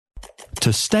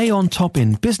To stay on top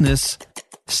in business,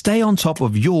 stay on top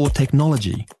of your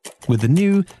technology with the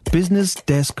new Business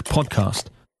Desk podcast,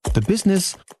 The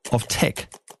Business of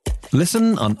Tech.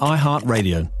 Listen on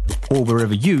iHeartRadio or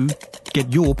wherever you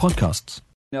get your podcasts.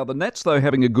 Now, the Nats, though,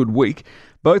 having a good week.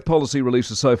 Both policy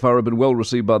releases so far have been well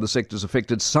received by the sectors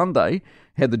affected. Sunday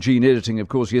had the gene editing. Of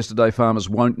course, yesterday, farmers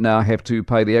won't now have to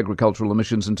pay the agricultural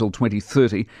emissions until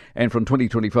 2030. And from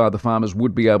 2025, the farmers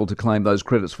would be able to claim those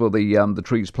credits for the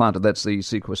trees planted. That's the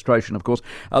sequestration, of course.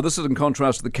 This is in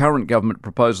contrast to the current government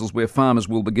proposals where farmers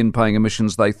will begin paying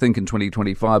emissions, they think, in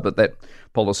 2025. But that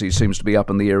policy seems to be up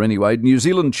in the air anyway.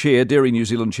 Dairy New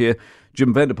Zealand Chair,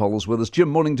 Jim van der Poel is with us. Jim,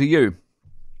 morning to you.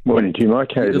 Morning to you,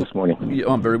 Mike. How are you this morning?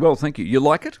 I'm very well, thank you. You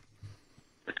like it?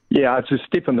 Yeah, it's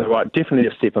definitely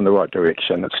a step in the right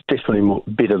direction. It's definitely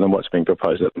better than what's being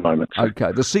proposed at the moment.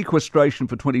 Okay, the sequestration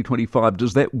for 2025,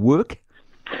 does that work?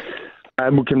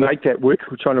 We can make that work.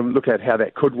 We're trying to look at how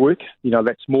that could work.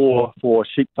 That's more for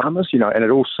sheep farmers, and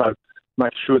it also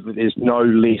makes sure that there's no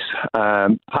less.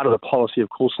 Part of the policy, of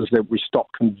course, is that we stop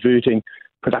converting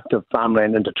productive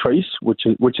farmland into trees, which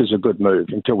is a good move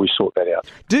until we sort that out.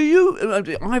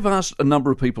 I've asked a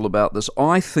number of people about this.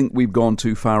 I think we've gone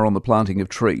too far on the planting of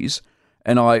trees,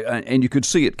 and you could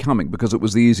see it coming because it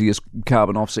was the easiest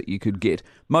carbon offset you could get.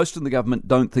 Most in the government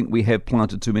don't think we have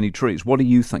planted too many trees. What do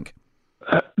you think?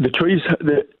 The trees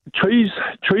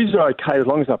are okay as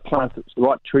long as they're planted. It's the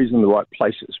right trees in the right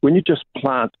places. When you just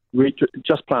plant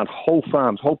whole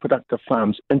farms, whole productive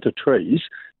farms into trees,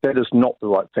 that is not the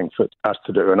right thing for us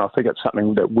to do. And I think it's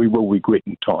something that we will regret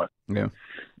in time. Yeah.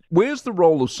 Where's the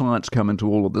role of science come into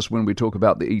all of this when we talk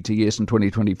about the ETS in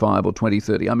 2025 or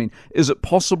 2030? I mean, is it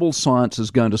possible science is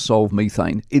going to solve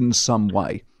methane in some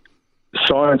way?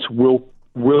 Science will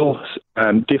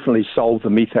definitely solve the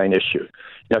methane issue.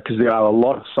 Because there's a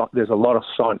lot of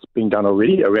science being done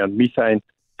already around methane,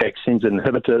 vaccines and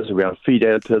inhibitors, around feed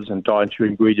additives and dietary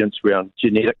ingredients, around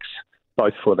genetics,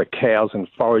 both for the cows and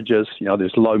foragers.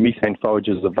 There's low methane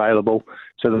foragers available.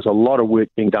 So there's a lot of work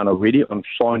being done already on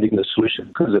finding the solution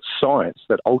because it's science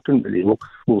that ultimately will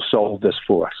solve this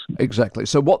for us. Exactly.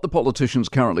 So what the politicians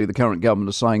currently, the current government,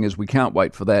 are saying is we can't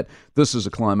wait for that. This is a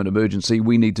climate emergency.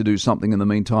 We need to do something in the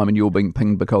meantime, and you're being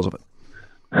pinged because of it.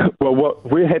 Well,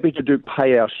 what we're happy to do,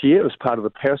 pay our share as part of the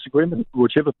Paris Agreement.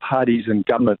 Whichever parties in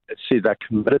government said they're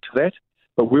committed to that,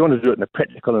 but we want to do it in a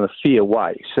practical and a fair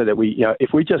way, so that we,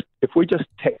 if we just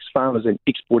tax farmers and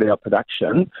export our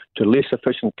production to less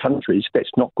efficient countries, that's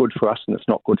not good for us and it's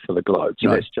not good for the globe. So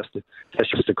that's just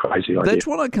a crazy idea. That's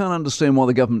what I can't understand why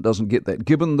the government doesn't get that.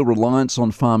 Given the reliance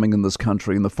on farming in this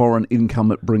country and the foreign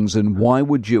income it brings in, why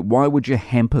would you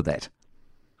hamper that?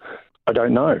 I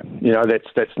don't know.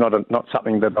 That's not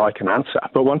something that I can answer.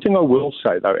 But one thing I will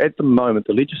say, though, at the moment,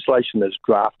 the legislation is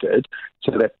drafted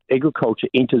so that agriculture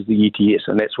enters the ETS,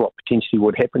 and that's what potentially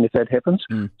would happen if that happens.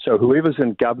 So whoever's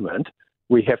in government,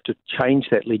 we have to change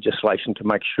that legislation to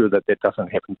make sure that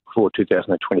doesn't happen before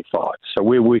 2025. So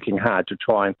we're working hard to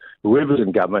try and, whoever's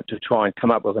in government, to try and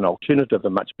come up with an alternative, a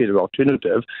much better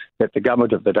alternative, that the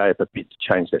government of the day are prepared to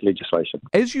change that legislation.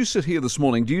 As you sit here this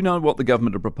morning, do you know what the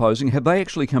government are proposing? Have they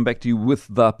actually come back to you with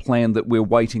the plan that we're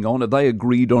waiting on? Have they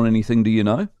agreed on anything, do you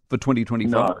know, for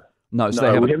 2025? No,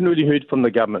 so we haven't really heard from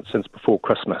the government since before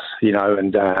Christmas,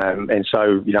 and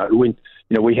so, when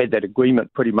we had that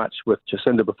agreement pretty much with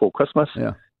Jacinda before Christmas,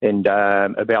 and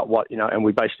about what, and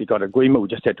we basically got agreement. We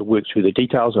just had to work through the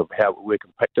details of how we work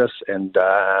in practice, and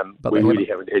we really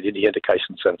haven't had any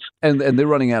indication since. And they're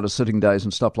running out of sitting days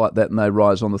and stuff like that, and they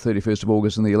rise on the 31st of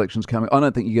August and the election's coming. I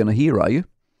don't think you're going to hear, are you?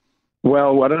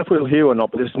 Well, I don't know if we'll hear or not,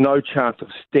 but there's no chance of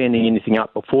standing anything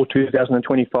up before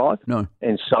 2025. No.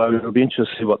 And so it'll be interesting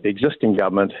to see what the existing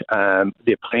government,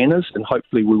 their plan is, and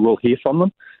hopefully we will hear from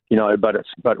them.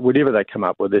 But whatever they come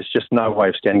up with, there's just no way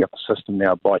of standing up a system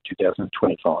now by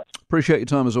 2025. Appreciate your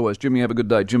time as always. Jimmy, have a good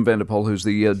day. Jim van der Poel, who's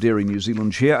the Dairy New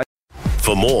Zealand Chair.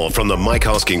 For more from the Mike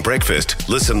Hosking Breakfast,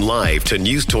 listen live to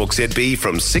News Talk ZB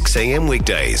from 6 a.m.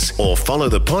 weekdays or follow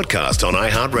the podcast on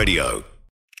iHeartRadio.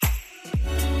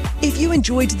 If you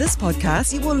enjoyed this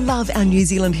podcast, you will love our New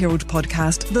Zealand Herald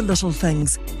podcast, The Little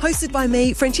Things, hosted by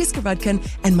me, Francesca Rudkin,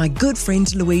 and my good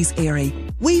friend Louise Airy.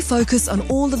 We focus on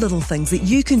all the little things that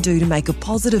you can do to make a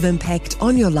positive impact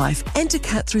on your life and to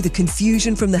cut through the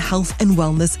confusion from the health and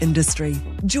wellness industry.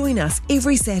 Join us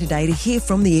every Saturday to hear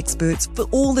from the experts for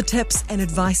all the tips and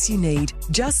advice you need.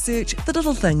 Just search The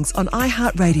Little Things on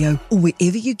iHeartRadio or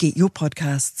wherever you get your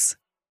podcasts.